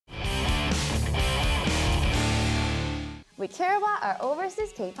We care about our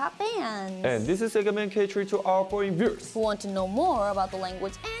overseas K-pop fans. And this is segment catering to our foreign viewers who want to know more about the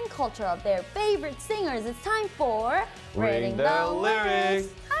language and culture of their favorite singers. It's time for Reading the Lyrics.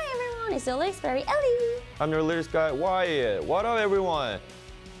 Hi everyone, it's your lyrics fairy Ellie. I'm your lyrics guy Wyatt. What up everyone?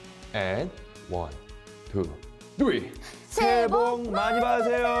 And 1, 2, 3. 새해 복 많이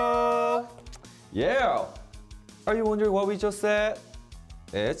받으세요. Yeah. Are you wondering what we just said?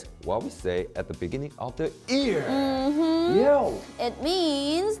 It's what we say at the beginning of the year. Yeah. It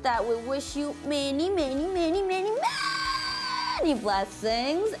means that we wish you many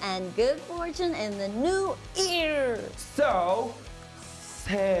blessings and good fortune in the new year. So,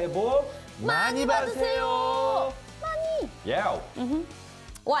 새해 복 많이 받으세요. 많이. Yeah.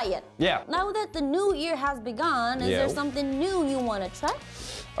 Wyatt. Yeah. Now that the new year has begun, is there something new you want to try?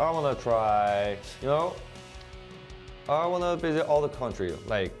 I want to try, I want to visit all the country.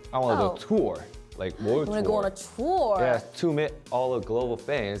 Like, I want to do a tour. Like, world tour. You want to go on a tour? Yes, to meet all the global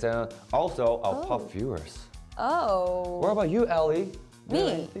fans and also our pop viewers. Oh. What about you, Ellie?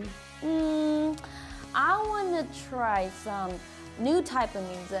 Me? I want to try some new type of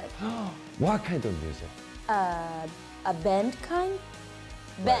music. What kind of music? A band kind?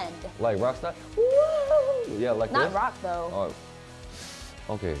 Band. Like rock style? Yeah, like Not this? rock though. Oh.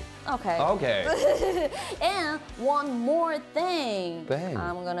 Okay. Okay. And one more thing. Bang.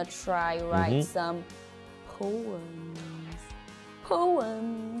 I'm gonna try write some poems.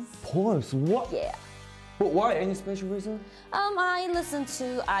 Poems. Poems? What? Yeah. But why? Any special reason? I listened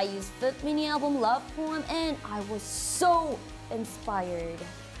to IU's 5th mini album Love Poem and I was so inspired.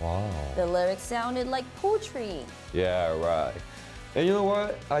 Wow. The lyrics sounded like poetry. Yeah, right. And you know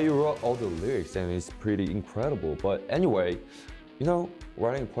what? IU wrote all the lyrics and it's pretty incredible. But anyway,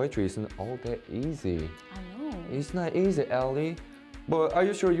 writing poetry isn't all that easy. I know. It's not easy, Ellie. But are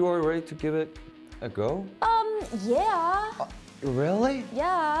you sure you are ready to give it a go? Yeah. Really?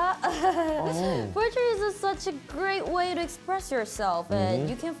 Yeah. Oh. Poetry is such a great way to express yourself and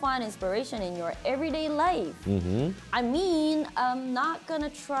you can find inspiration in your everyday life. I mean, I'm not gonna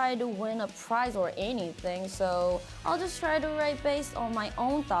try to win a prize or anything, so I'll just try to write based on my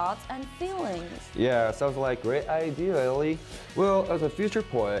own thoughts and feelings. Yeah, sounds like a great idea, Ellie. Well, as a future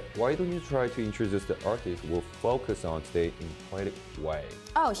poet, why don't you try to introduce the artist we'll focus on today in a poetic way?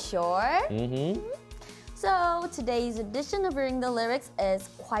 Oh, sure. So today's edition of Reading the Lyrics is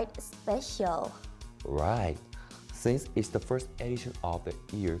quite special. Right, since it's the first edition of the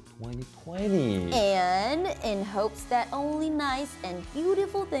year 2020. And in hopes that only nice and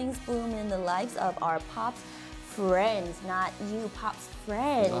beautiful things bloom in the lives of our Pop's friends, not you, Pop's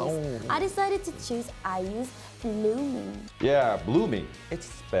friends, I decided to choose IU's Blueming. Yeah, Blueming. It's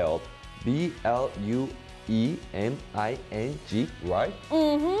spelled B-L-U-E-M-I-N-G, right?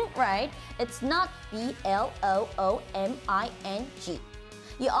 Right. It's not B-L-O-O-M-I-N-G.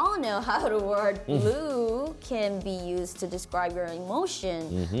 You all know how the word blue can be used to describe your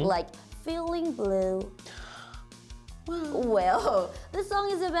emotion, like feeling blue. Well, this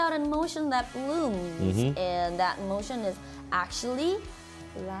song is about an emotion that blooms, and that emotion is actually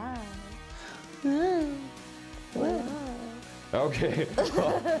love. Okay.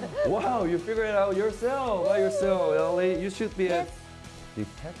 Wow, you figured it out yourself by yourself, Ellie. You should be a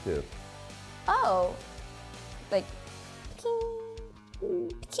detective. Oh, like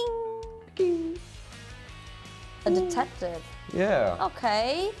king. A detective. Yeah.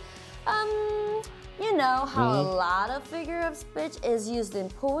 Okay. You know how a lot of figure of speech is used in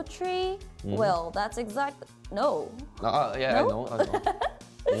poetry? Well, that's exactly no. Yeah, No? I know.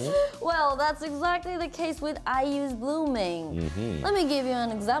 Well, that's exactly the case with IU's Blueming. Let me give you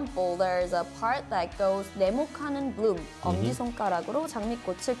an example. There's a part that goes 네모칸은 bloom, 엄지손가락으로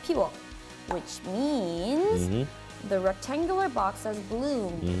장미꽃을 피워, which means the rectangular box says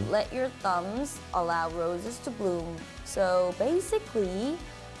bloom. Let your thumbs allow roses to bloom. So basically,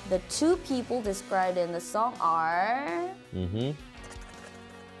 the two people described in the song are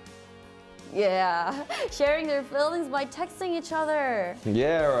sharing their feelings by texting each other.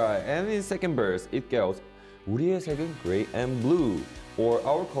 Yeah, right. And in the second verse, it goes, 우리의 색은 gray and blue, or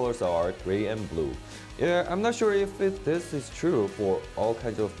our colors are gray and blue. Yeah, I'm not sure if this is true for all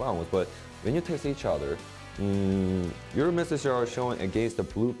kinds of phones, but when you text each other, your messages are shown against the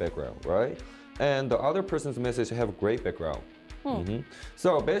blue background, right? And the other person's message have a gray background.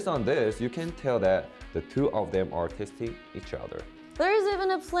 So based on this, you can tell that the two of them are texting each other. There's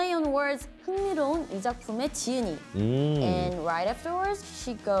even a play on words, 흥미로운 이 작품의 지은이. And right afterwards,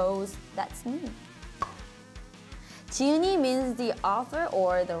 she goes, that's me. 지은이 means the author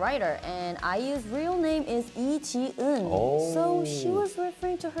or the writer, and IU's real name is Lee Ji-eun. Oh. So she was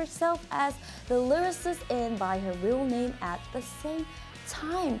referring to herself as the lyricist and by her real name at the same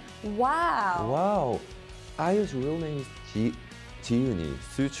time. Wow. Wow. IU's real name is 지은이.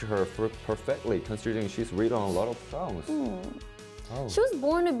 Suits her perfectly considering she's written a lot of songs. Oh. She was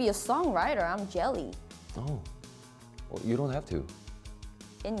born to be a songwriter. I'm jelly. Oh. Well, you don't have to.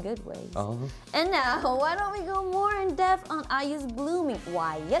 In good ways. Uh-huh. And now, why don't we go more in depth on IU's Blueming?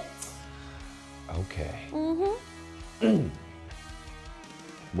 WYATT. Okay. Mm-hmm.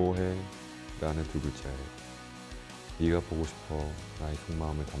 뭐해? 라는 두 글자에 네가 보고 싶어 나의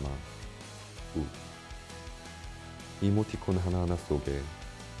속마음을 담아 우. 이모티콘 하나하나 속에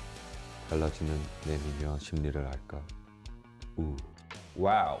달라지는 내 미묘한 심리를 알까? 우.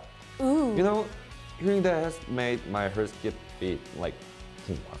 Wow. Ooh. You know, hearing that has made my heart skip beat like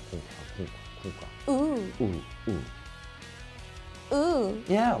Ooh. ooh. Ooh.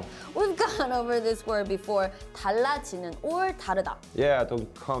 Yeah. We've gone over this word before. 달라지는 or 다르다. Yeah, don't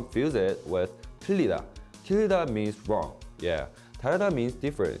confuse it with 틀리다. 틀리다 means wrong. Yeah. 다르다 means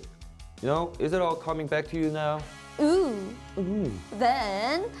different. You know, is it all coming back to you now? Ooh. Ooh.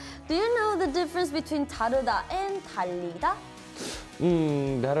 Then, do you know the difference between 다르다 and 달리다?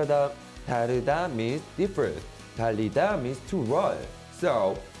 다르다 means different. 달리다 means to run.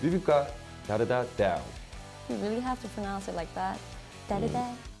 So, we've got 다르다 down. You really have to pronounce it like that.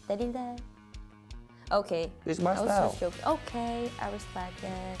 다르다, 다르다. Okay. This is my I was style. just joking. Okay, I respect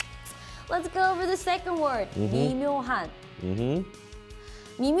it. Let's go over the second word. 미묘한.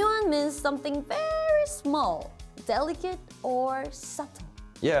 미묘한 means something very small, delicate, or subtle.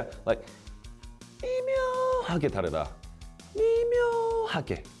 Yeah, like 미묘하게 다르다.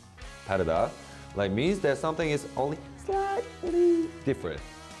 미묘하게 다르다. Like means that something is only slightly different.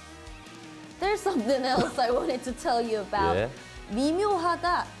 There's something else I wanted to tell you about. Yeah.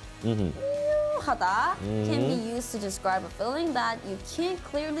 미묘하다. 미묘하다 can be used to describe a feeling that you can't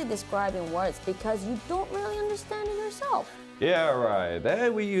clearly describe in words because you don't really understand it yourself. Yeah, right.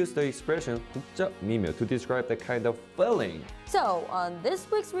 Then we use the expression 국적 미묘 to describe that kind of feeling. So, on this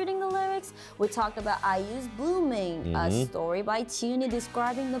week's Reading the Lyrics, we talked about IU's Blueming, a story by 지은이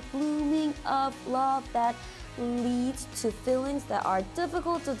describing the blooming of love that leads to feelings that are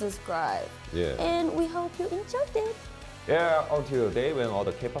difficult to describe. Yeah. And we hope you enjoyed it. Yeah, until the day when all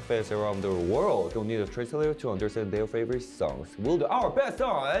the K-pop fans around the world don't need a translator to understand their favorite songs. We'll do our best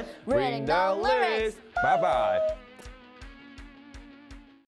on Reading the Lyrics. Bye-bye.